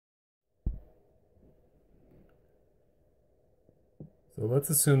So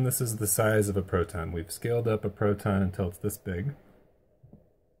let's assume this is the size of a proton. We've scaled up a proton until it's this big.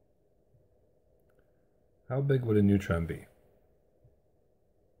 How big would a neutron be?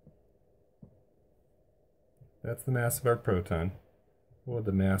 That's the mass of our proton. What would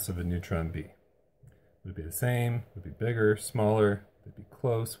the mass of a neutron be? Would it be the same? Would it be bigger, smaller? Would they be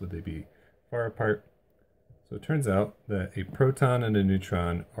close? Would they be far apart? So it turns out that a proton and a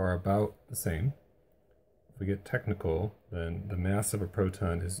neutron are about the same. If we get technical, then the mass of a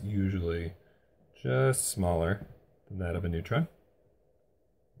proton is usually just smaller than that of a neutron.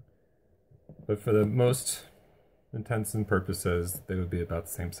 But for the most intents and purposes, they would be about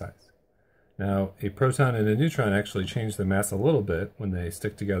the same size. Now, a proton and a neutron actually change the mass a little bit when they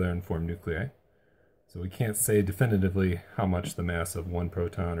stick together and form nuclei. So we can't say definitively how much the mass of one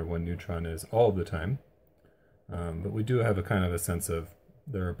proton or one neutron is all of the time. But we do have a kind of a sense of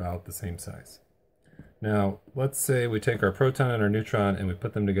they're about the same size. Now, let's say we take our proton and our neutron and we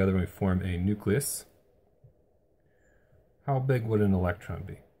put them together and we form a nucleus. How big would an electron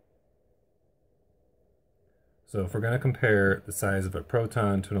be? So if we're going to compare the size of a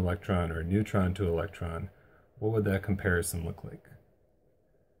proton to an electron or a neutron to an electron, what would that comparison look like?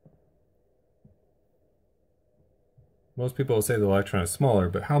 Most people will say the electron is smaller,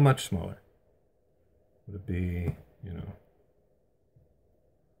 but how much smaller? Would it be,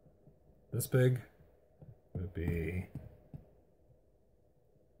 this big? Would it be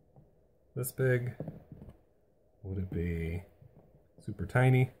this big? Would it be super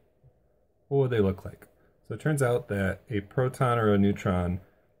tiny? What would they look like? So it turns out that a proton or a neutron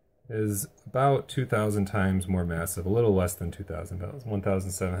is about 2,000 times more massive, a little less than 2,000, about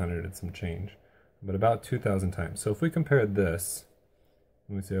 1,700 and some change, but about 2,000 times. So if we compared this,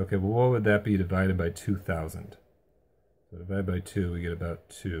 and we say, okay, well, what would that be divided by 2,000? So divide by 2, we get about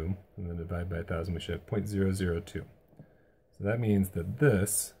 2, and then divide by 1,000, we should have 0.002. So that means that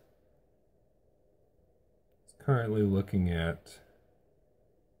this is currently looking at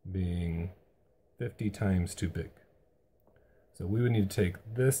being 50 times too big. So we would need to take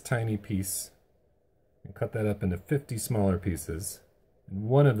this tiny piece and cut that up into 50 smaller pieces, and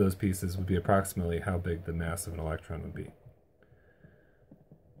one of those pieces would be approximately how big the mass of an electron would be.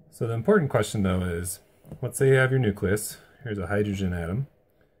 So the important question though is, let's say you have your nucleus, here's a hydrogen atom,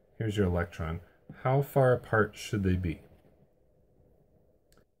 here's your electron. How far apart should they be?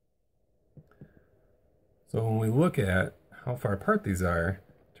 So when we look at how far apart these are,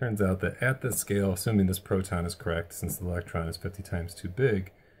 it turns out that at this scale, assuming this proton is correct, since the electron is 50 times too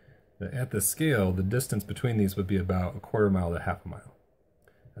big, that at this scale, the distance between these would be about 1/4 mile to 1/2 mile.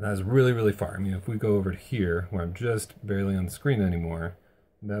 And that is really, really far. I mean, if we go over to here, where I'm just barely on the screen anymore,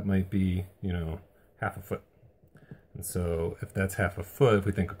 that might be, 1/2 foot. And so if that's 1/2 foot, if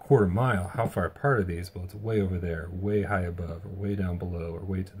we think 1/4 mile, how far apart are these? Well, it's way over there, way high above, or way down below, or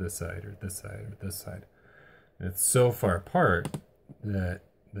way to this side, or this side, or this side. And it's so far apart that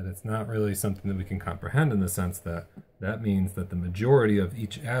it's not really something that we can comprehend, in the sense that that means that the majority of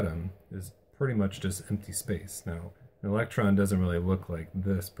each atom is pretty much just empty space. Now, an electron doesn't really look like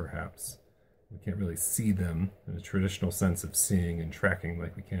this, perhaps. We can't really see them in a traditional sense of seeing and tracking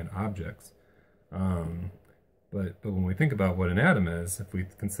like we can objects. But when we think about what an atom is, if we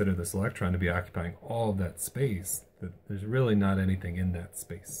consider this electron to be occupying all of that space, that there's really not anything in that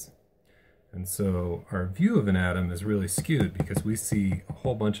space. And so our view of an atom is really skewed, because we see a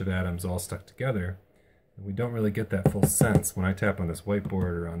whole bunch of atoms all stuck together, and we don't really get that full sense. When I tap on this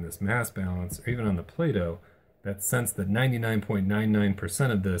whiteboard or on this mass balance, or even on the Play-Doh, that sense that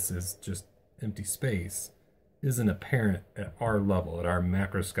 99.99% of this is just empty space isn't apparent at our level, at our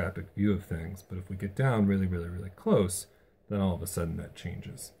macroscopic view of things. But if we get down really, really, really close, then all of a sudden that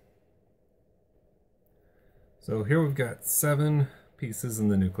changes. So here we've got 7 pieces in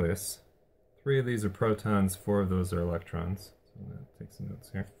the nucleus. 3 of these are protons, 4 of those are electrons. So I'm going to take some notes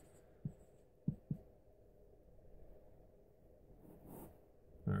here.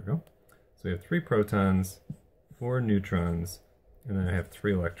 There we go. So we have 3 protons, 4 neutrons, and then I have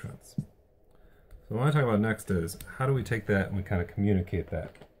 3 electrons. So what I want to talk about next is, how do we take that and we kind of communicate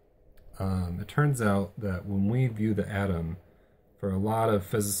that? It turns out that when we view the atom, for a lot of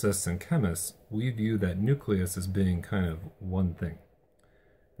physicists and chemists, we view that nucleus as being kind of one thing.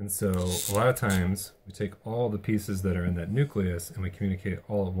 And so a lot of times we take all the pieces that are in that nucleus and we communicate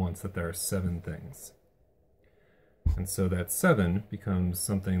all at once that there are 7 things. And so that 7 becomes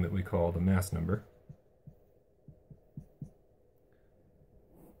something that we call the mass number.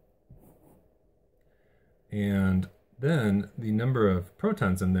 And then the number of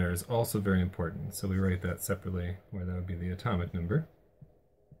protons in there is also very important. So we write that separately, where that would be the atomic number.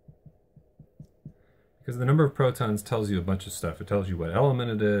 Because the number of protons tells you a bunch of stuff. It tells you what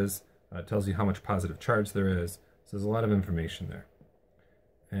element it is, it tells you how much positive charge there is, so there's a lot of information there.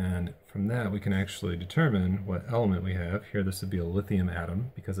 And from that we can actually determine what element we have. Here this would be a lithium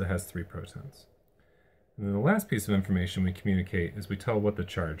atom because it has 3 protons. And then the last piece of information we communicate is we tell what the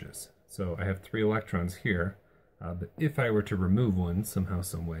charge is. So I have 3 electrons here, but if I were to remove one somehow,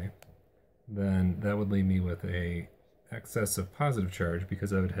 some way, then that would leave me with a excess of positive charge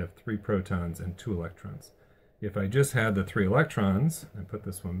because I would have 3 protons and 2 electrons. If I just had the 3 electrons and put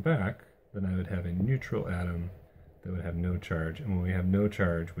this one back, then I would have a neutral atom that would have no charge. And when we have no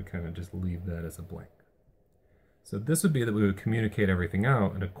charge, we kind of just leave that as a blank. So this would be that we would communicate everything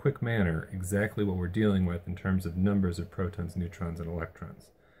out in a quick manner, exactly what we're dealing with in terms of numbers of protons, neutrons, and electrons.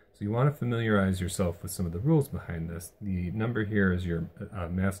 So you want to familiarize yourself with some of the rules behind this. The number here is your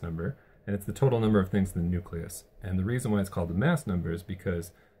mass number, and it's the total number of things in the nucleus. And the reason why it's called the mass number is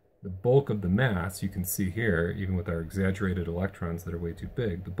because the bulk of the mass, you can see here, even with our exaggerated electrons that are way too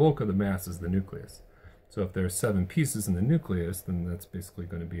big, the bulk of the mass is the nucleus. So if there's 7 pieces in the nucleus, then that's basically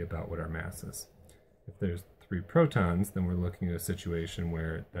going to be about what our mass is. If there's 3 protons, then we're looking at a situation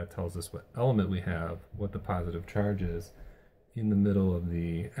where that tells us what element we have, what the positive charge is in the middle of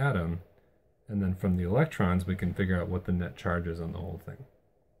the atom, and then from the electrons we can figure out what the net charge is on the whole thing.